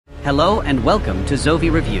Hello and welcome to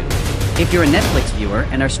Zovi Review. If you're a Netflix viewer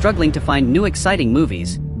and are struggling to find new exciting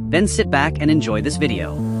movies, then sit back and enjoy this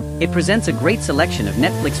video. It presents a great selection of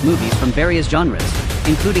Netflix movies from various genres,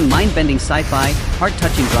 including mind-bending sci-fi,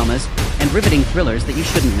 heart-touching dramas, and riveting thrillers that you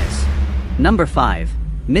shouldn't miss. Number 5.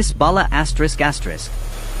 Miss Bala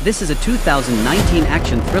 ***. This is a 2019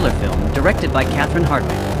 action thriller film directed by Catherine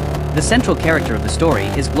Hardwicke. The central character of the story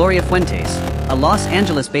is Gloria Fuentes, a Los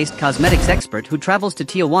Angeles-based cosmetics expert who travels to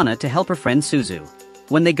Tijuana to help her friend Suzu.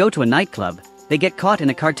 When they go to a nightclub, they get caught in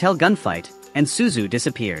a cartel gunfight, and Suzu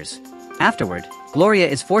disappears. Afterward, Gloria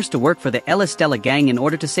is forced to work for the El Estela gang in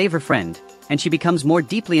order to save her friend, and she becomes more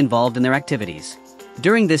deeply involved in their activities.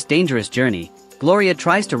 During this dangerous journey, Gloria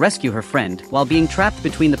tries to rescue her friend while being trapped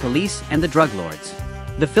between the police and the drug lords.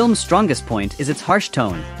 The film's strongest point is its harsh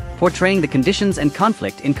tone, portraying the conditions and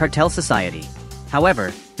conflict in cartel society.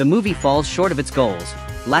 However, the movie falls short of its goals,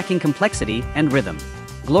 lacking complexity and rhythm.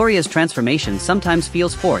 Gloria's transformation sometimes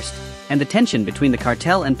feels forced, and the tension between the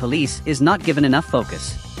cartel and police is not given enough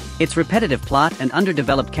focus. Its repetitive plot and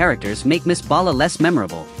underdeveloped characters make Miss Bala less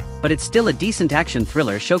memorable, but it's still a decent action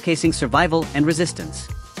thriller showcasing survival and resistance.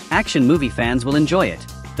 Action movie fans will enjoy it,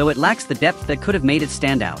 though it lacks the depth that could have made it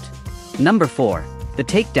stand out. Number 4. The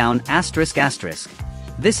Takedown ***.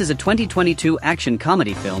 This is a 2022 action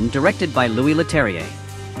comedy film directed by Louis Leterrier.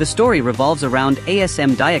 The story revolves around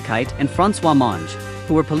ASM Diakite and Francois Monge,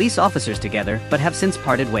 who were police officers together but have since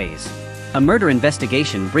parted ways. A murder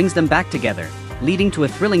investigation brings them back together, leading to a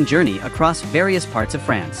thrilling journey across various parts of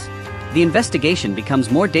France. The investigation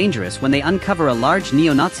becomes more dangerous when they uncover a large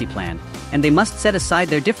neo-Nazi plan, and they must set aside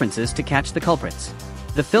their differences to catch the culprits.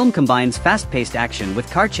 The film combines fast-paced action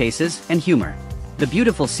with car chases and humor. The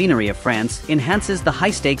beautiful scenery of France enhances the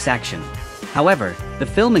high-stakes action. However, the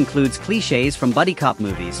film includes clichés from buddy cop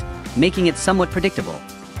movies, making it somewhat predictable.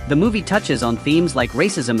 The movie touches on themes like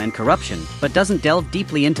racism and corruption, but doesn't delve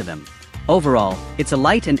deeply into them. Overall, it's a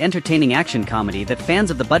light and entertaining action comedy that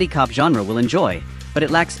fans of the buddy cop genre will enjoy, but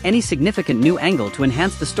it lacks any significant new angle to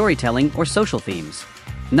enhance the storytelling or social themes.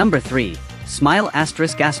 Number 3. Smile ***.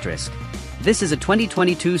 This is a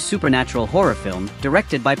 2022 supernatural horror film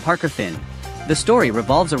directed by Parker Finn. The story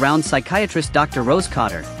revolves around psychiatrist Dr. Rose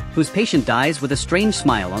Cotter, whose patient dies with a strange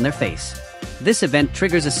smile on their face. This event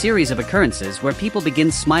triggers a series of occurrences where people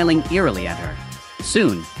begin smiling eerily at her.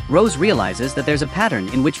 Soon, Rose realizes that there's a pattern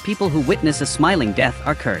in which people who witness a smiling death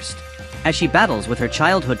are cursed. As she battles with her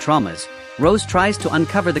childhood traumas, Rose tries to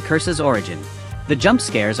uncover the curse's origin. The jump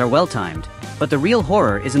scares are well-timed, but the real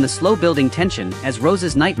horror is in the slow-building tension as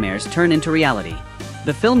Rose's nightmares turn into reality.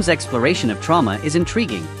 The film's exploration of trauma is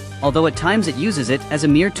intriguing, although at times it uses it as a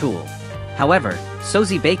mere tool. However,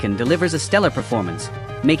 Sosie Bacon delivers a stellar performance,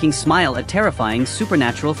 making Smile a terrifying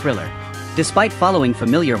supernatural thriller. Despite following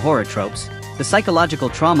familiar horror tropes, the psychological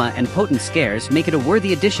trauma and potent scares make it a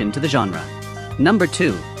worthy addition to the genre. Number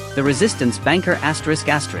 2. The Resistance Banker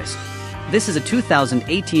 ***. This is a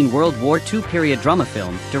 2018 World War II period drama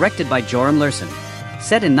film directed by Joram Lersen.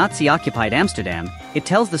 Set in Nazi-occupied Amsterdam, it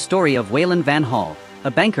tells the story of Wayland van Hall,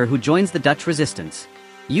 a banker who joins the Dutch resistance.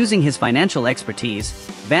 Using his financial expertise,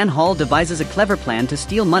 Van Hall devises a clever plan to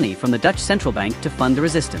steal money from the Dutch central bank to fund the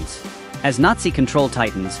resistance. As Nazi control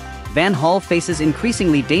tightens, Van Hall faces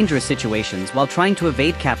increasingly dangerous situations while trying to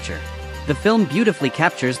evade capture. The film beautifully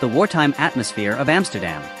captures the wartime atmosphere of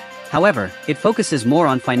Amsterdam. However, it focuses more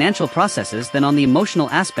on financial processes than on the emotional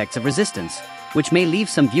aspects of resistance, which may leave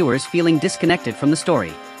some viewers feeling disconnected from the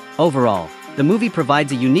story. Overall, the movie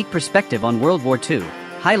provides a unique perspective on World War II,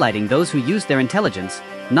 highlighting those who used their intelligence,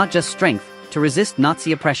 not just strength, to resist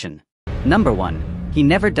Nazi oppression. Number 1. He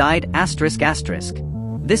Never Died ***.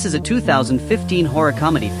 This is a 2015 horror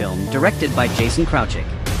comedy film directed by Jason Krawczyk.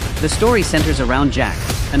 The story centers around Jack,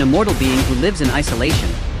 an immortal being who lives in isolation,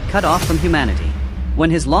 cut off from humanity.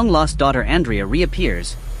 When his long-lost daughter Andrea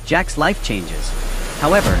reappears, Jack's life changes.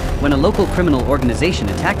 However, when a local criminal organization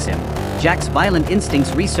attacks him, Jack's violent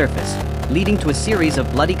instincts resurface, leading to a series of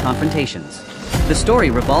bloody confrontations. The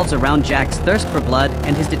story revolves around Jack's thirst for blood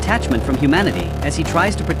and his detachment from humanity as he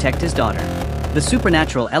tries to protect his daughter. The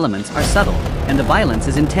supernatural elements are subtle, and the violence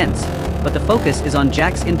is intense, but the focus is on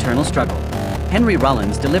Jack's internal struggle. Henry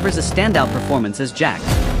Rollins delivers a standout performance as Jack,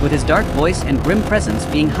 with his dark voice and grim presence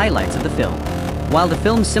being highlights of the film. While the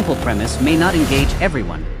film's simple premise may not engage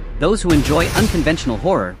everyone, those who enjoy unconventional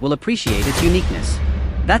horror will appreciate its uniqueness.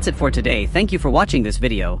 That's it for today. Thank you for watching this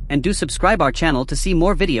video, and do subscribe our channel to see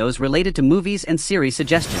more videos related to movies and series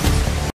suggestions.